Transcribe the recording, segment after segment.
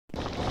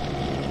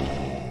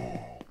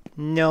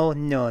No,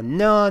 no,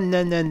 no,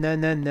 no, no, no,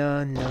 no,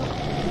 no,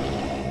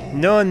 no.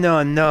 No,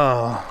 no,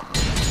 no.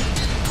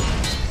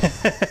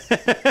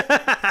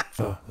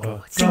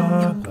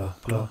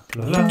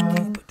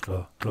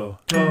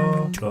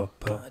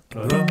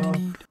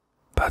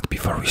 But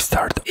before we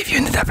start, if you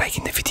ended up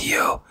liking the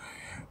video,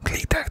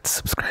 click that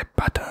subscribe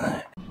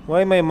button.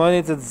 Why my money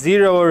is at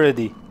 0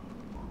 already?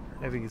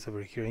 I think it's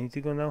over here. I need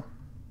to go now.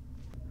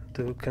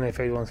 Can I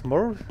fight once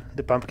more?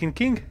 The Pumpkin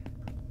King?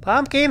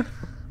 Pumpkin!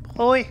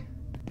 Boy!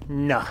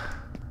 Nah.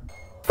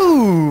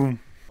 Boom!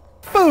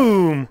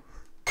 Boom!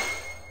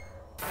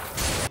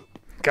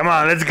 Come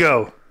on, let's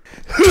go!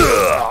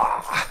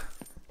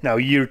 Now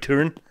your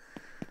turn.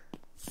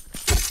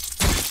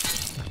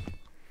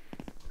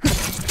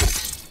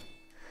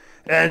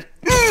 And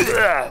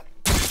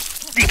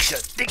dick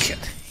shot.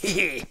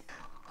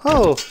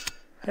 Oh,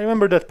 I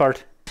remember that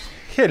part.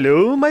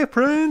 Hello, my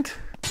friend.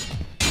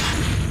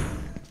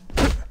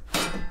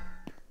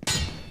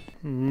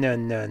 No,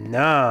 no,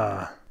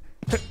 no.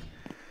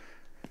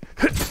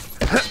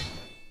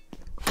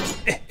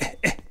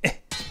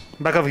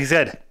 Back of his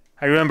head.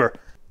 I remember.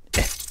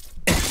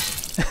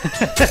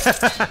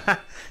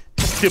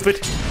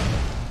 Stupid.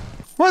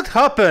 What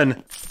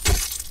happened?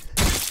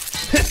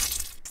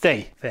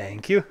 Stay.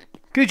 Thank you.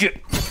 Could you?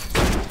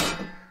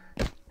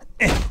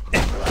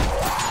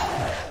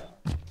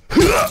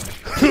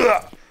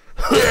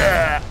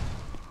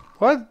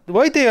 What?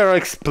 Why they are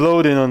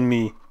exploding on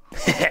me?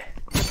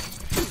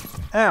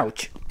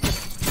 Ouch.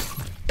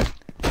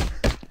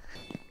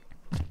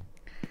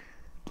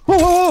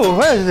 Whoa!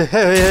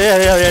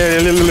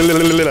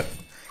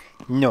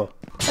 No.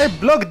 I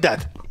blocked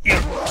that. You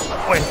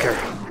wanker.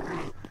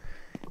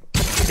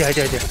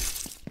 Yeah.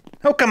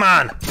 Oh, come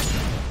on.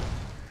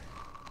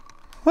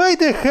 Why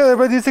the hell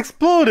everybody's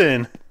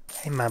exploding?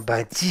 I'm a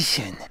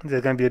magician. Is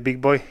that gonna be a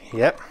big boy?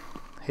 Yep.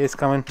 He's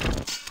coming.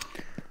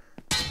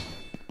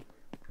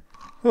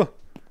 Oh.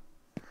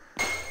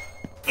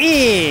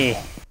 Eh.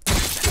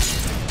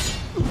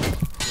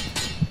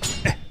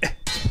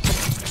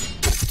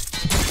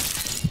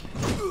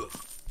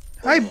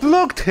 I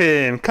blocked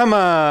him! Come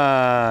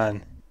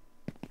on!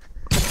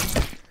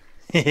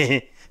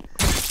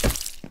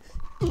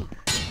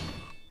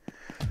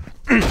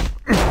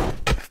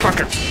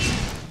 Fucker!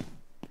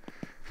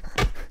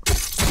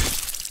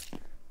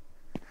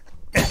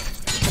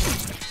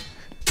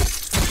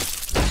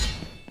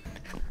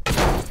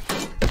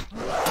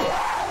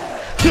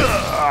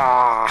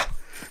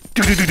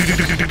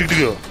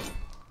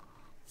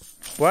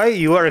 Why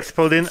you are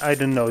exploding? I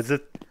don't know. Is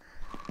it?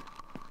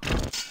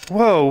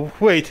 Whoa!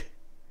 Wait.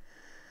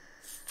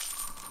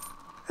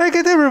 I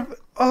get every.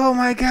 Oh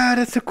my god,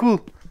 that's so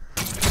cool.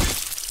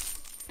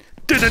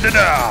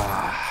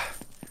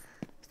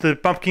 The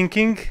Pumpkin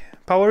King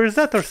power is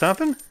that or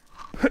something?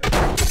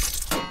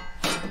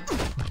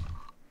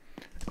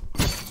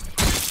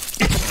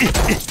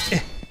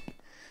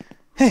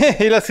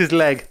 He lost his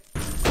leg.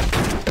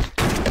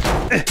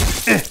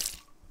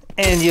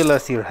 And you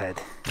lost your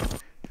head.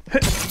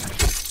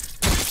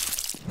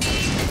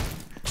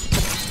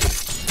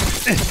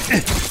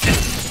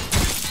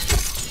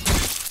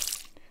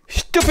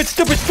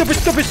 Stupid.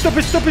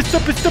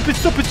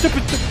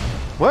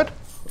 What?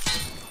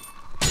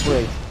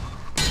 Wait.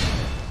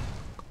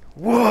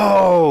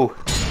 Whoa!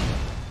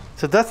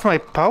 So that's my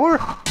power?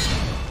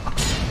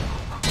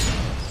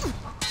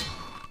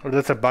 Or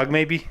that's a bug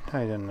maybe?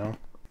 I don't know.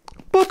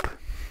 Boop!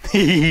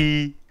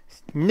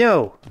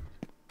 No!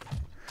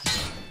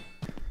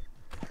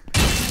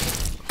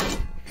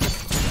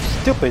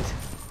 Stupid.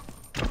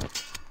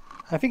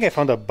 I think I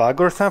found a bug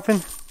or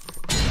something.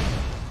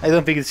 I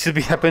don't think it should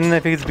be happening. I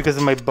think it's because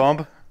of my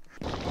bomb.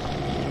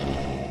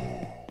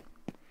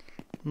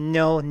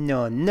 No.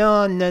 No.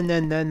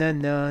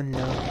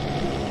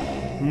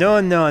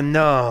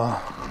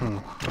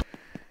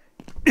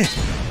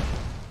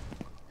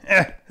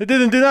 It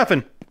didn't do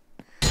nothing.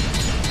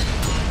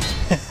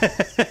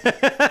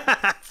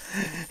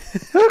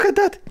 Look at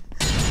that.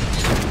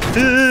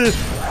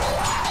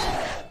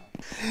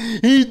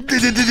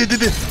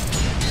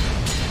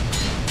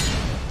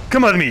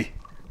 Come at me.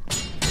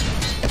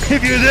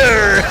 If you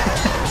dare!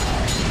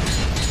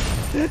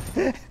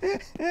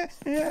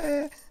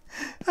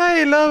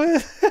 I love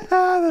it!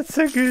 That's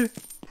so good!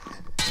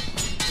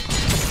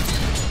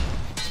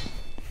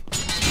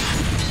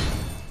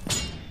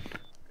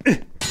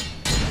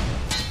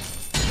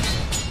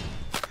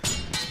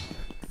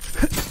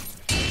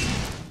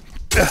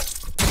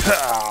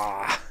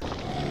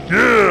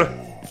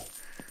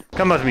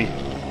 Come at me!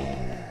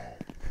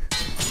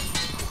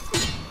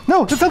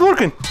 No, that's not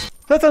working!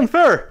 That's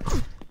unfair!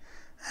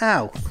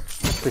 Ow!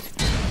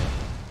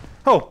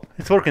 Oh,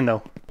 it's working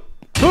now.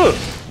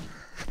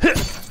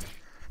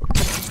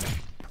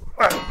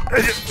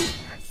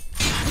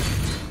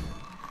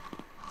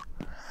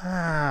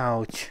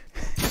 Ouch.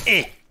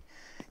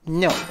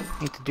 No,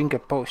 need to drink a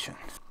potion.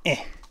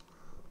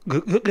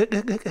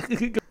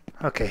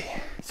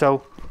 Okay,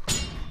 so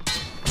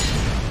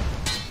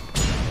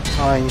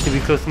I need to be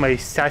close to my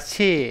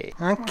sachet.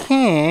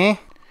 Okay.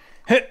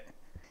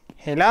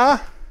 Hello?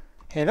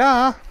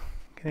 Hello?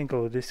 Can I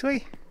go this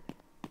way?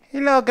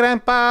 Hello,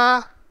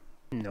 Grandpa!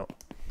 No.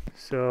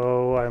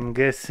 So I'm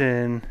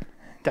guessing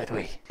that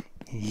way.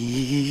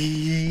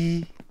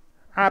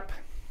 Up.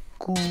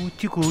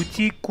 Coochie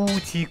coochie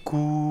coochie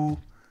coo.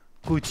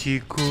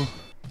 Coochie coo.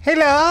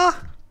 Hello?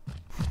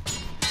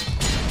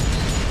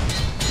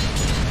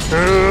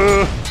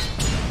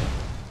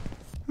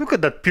 Look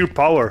at that pure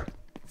power.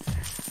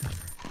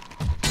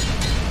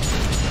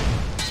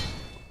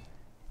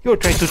 You're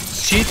trying to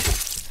cheat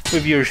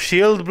with your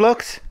shield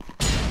blocks?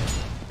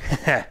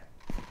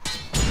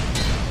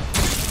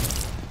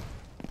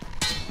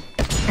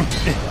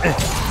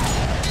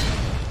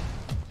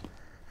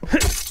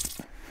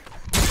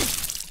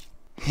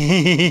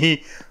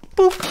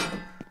 Poop.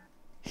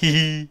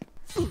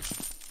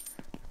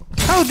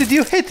 How did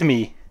you hit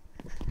me?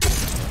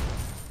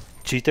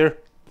 Cheater.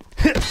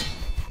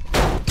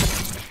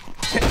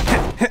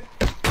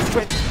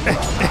 Wait.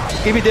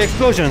 Give me the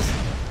explosions.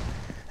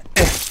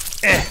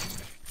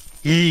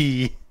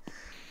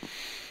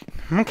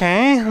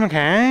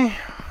 Okay.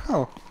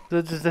 Oh,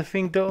 that's the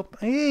thing though.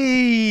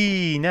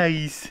 Hey,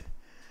 nice.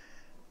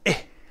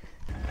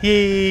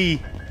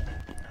 Yay.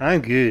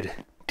 I'm good.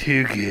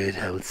 Too good,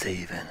 I would say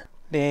even.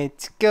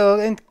 Let's go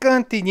and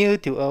continue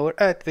to our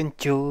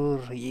adventure.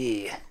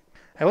 Yeah.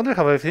 I wonder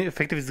how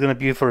effective it's gonna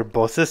be for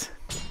bosses.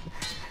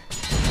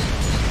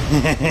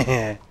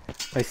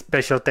 My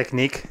special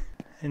technique.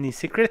 Any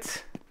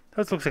secrets?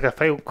 That looks like a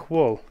fake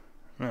wall.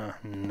 No.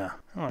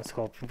 I was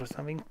hoping for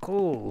something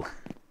cool.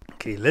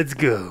 Okay, let's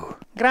go.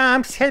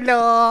 Gramps,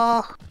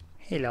 hello.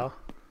 Hello.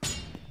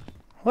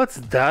 What's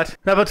that?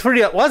 No, but for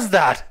real, what's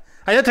that?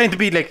 I'm not trying to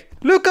be like,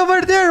 look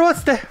over there,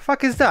 what the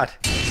fuck is that?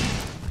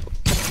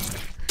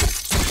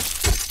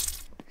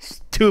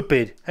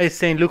 Stupid. I was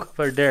saying look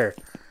over there.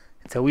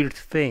 It's a weird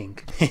thing.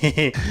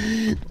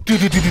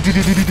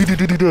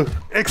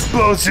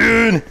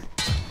 Explosion!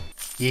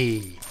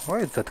 Yay.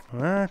 Why is that?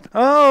 What?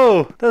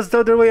 Oh, that's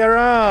the other way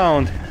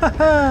around.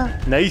 Haha.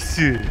 Nice.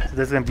 So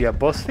that's gonna be a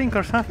boss thing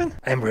or something?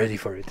 I'm ready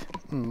for it.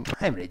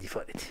 I'm ready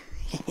for it.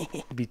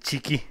 Be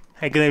cheeky.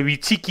 I'm gonna be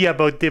cheeky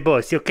about the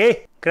boss,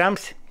 okay?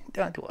 Cramps,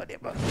 don't worry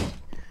about it.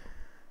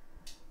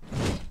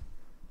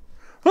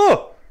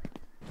 Oh!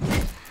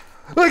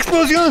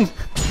 Explosion!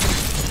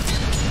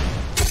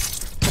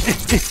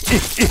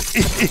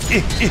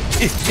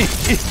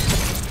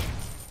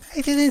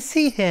 I didn't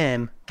see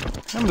him.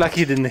 I'm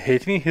lucky he didn't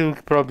hit me. He'll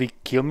probably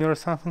kill me or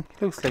something.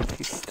 Looks like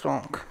he's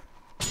strong.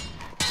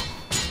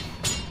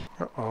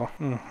 Uh-oh.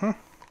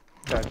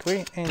 That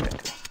way and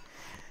that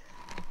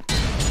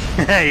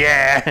way.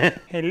 Yeah.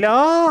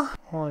 Hello?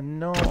 Oh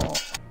no.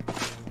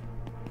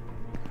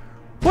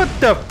 What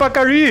the fuck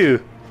are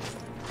you?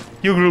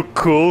 You look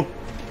cool.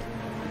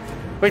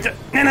 Wait.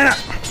 No.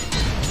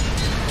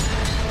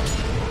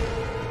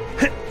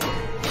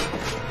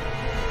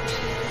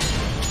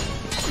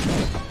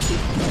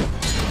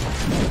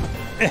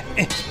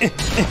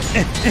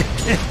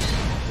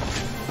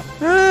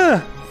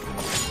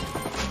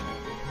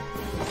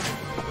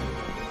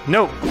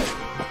 No.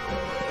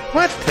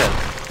 What the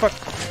fuck?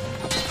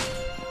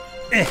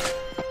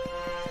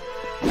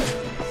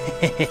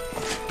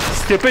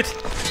 Stupid.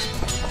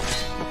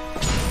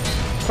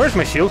 Where's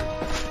my shield?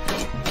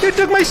 You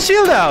took my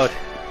shield out.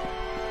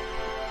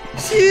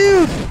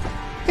 Shield.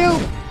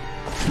 Help.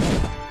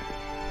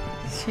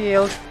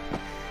 Shield.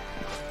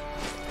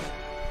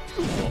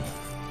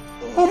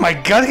 Oh my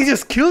god, he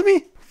just killed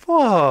me?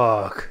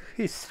 Fuck,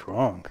 he's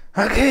strong.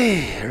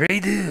 Okay,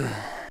 redo.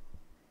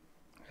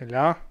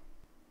 Hello?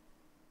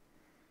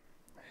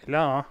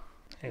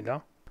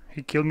 Hello?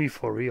 He killed me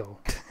for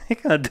real. He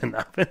can't do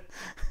nothing.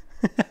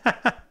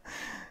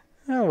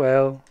 Oh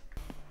well.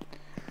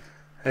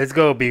 Let's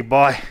go, big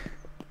boy.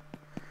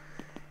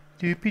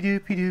 Doopy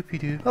doopy doopy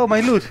doo. Oh,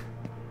 my loot.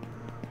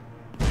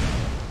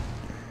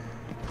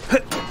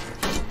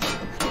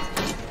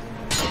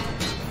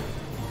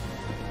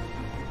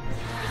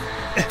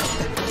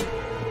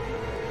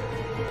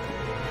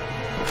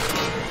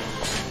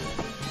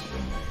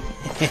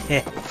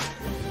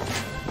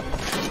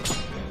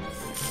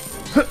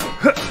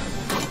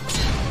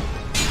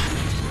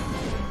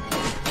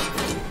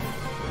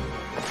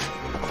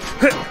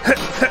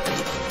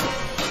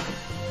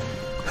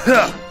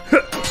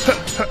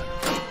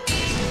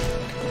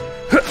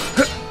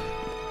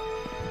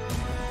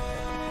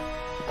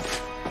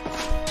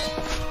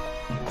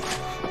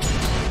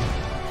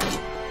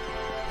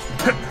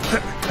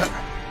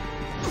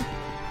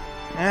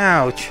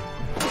 Ouch.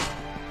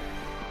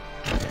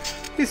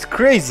 He's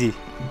crazy.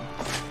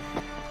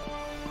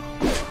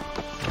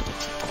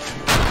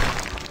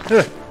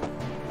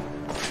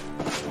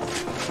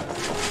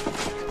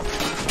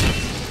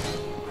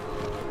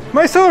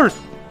 My sword!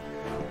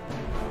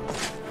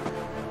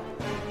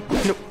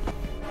 No.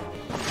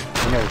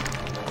 No.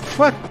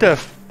 What the?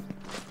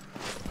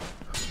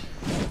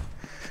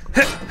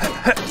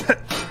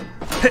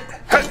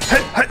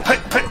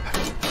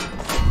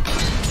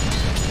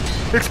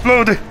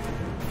 Explode!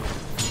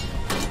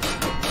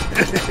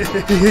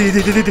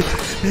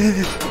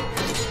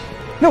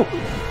 No!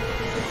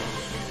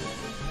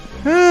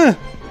 Ah!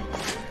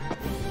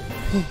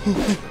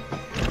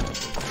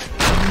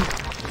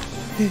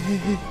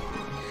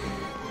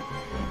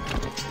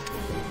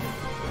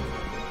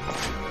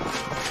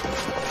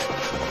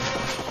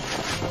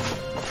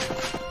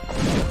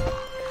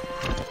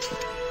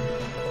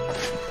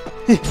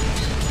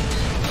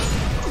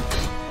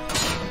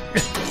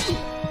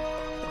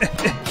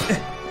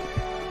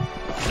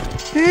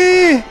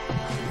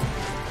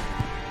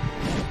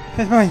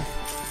 That's mine.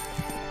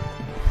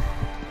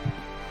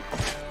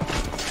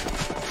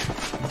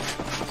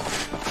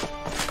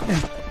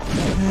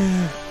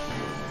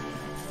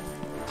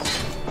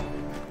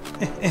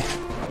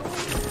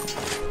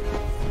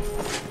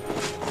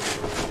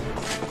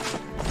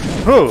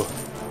 Oh!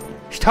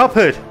 Stop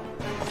it!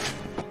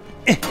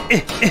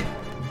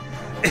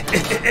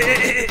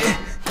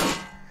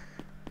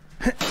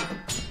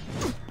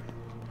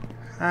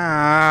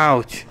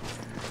 Ouch!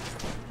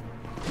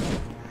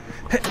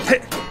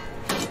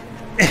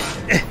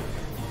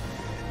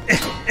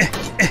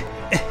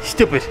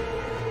 Stupid!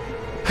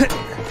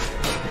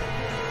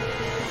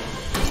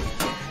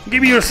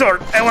 Give me your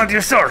sword! I want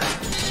your sword!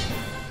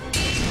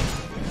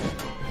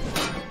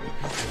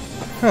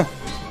 Huh.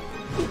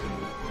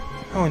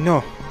 Oh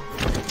no!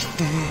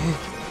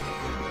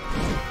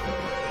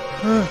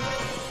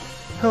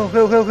 Help!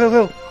 Help! Help! Help!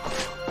 Help!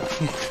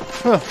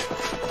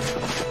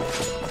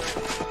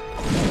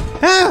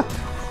 Ah!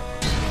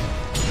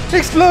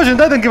 Explosion!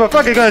 I don't give a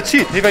fuck. I'm gonna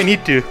cheat if I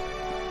need to.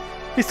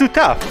 It's too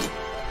tough.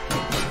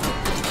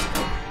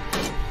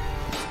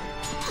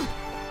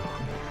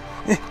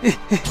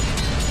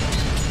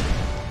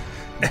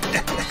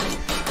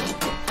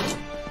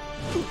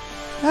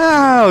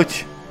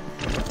 Ouch!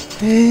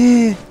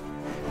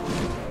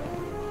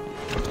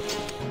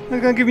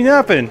 Not gonna give me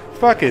nothing.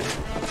 Fuck it.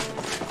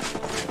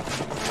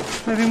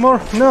 Anything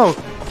more? No.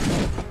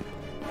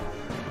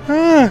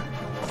 Ah,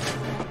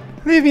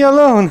 leave me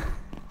alone.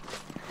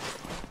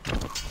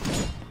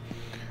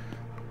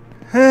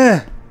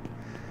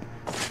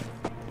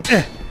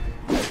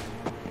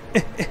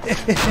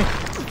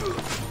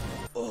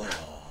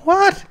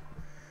 What?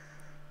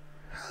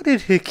 How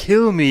did he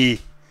kill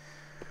me?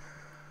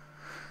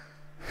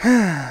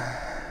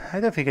 I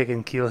don't think I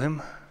can kill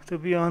him, to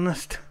be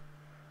honest.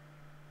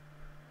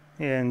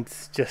 And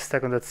it's just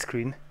stuck on that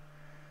screen.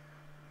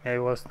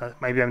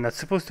 Maybe I'm not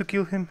supposed to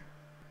kill him?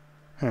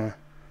 Huh.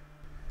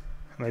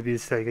 Maybe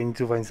it's like I need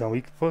to find some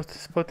weak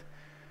spot.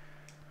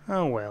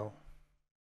 Oh well.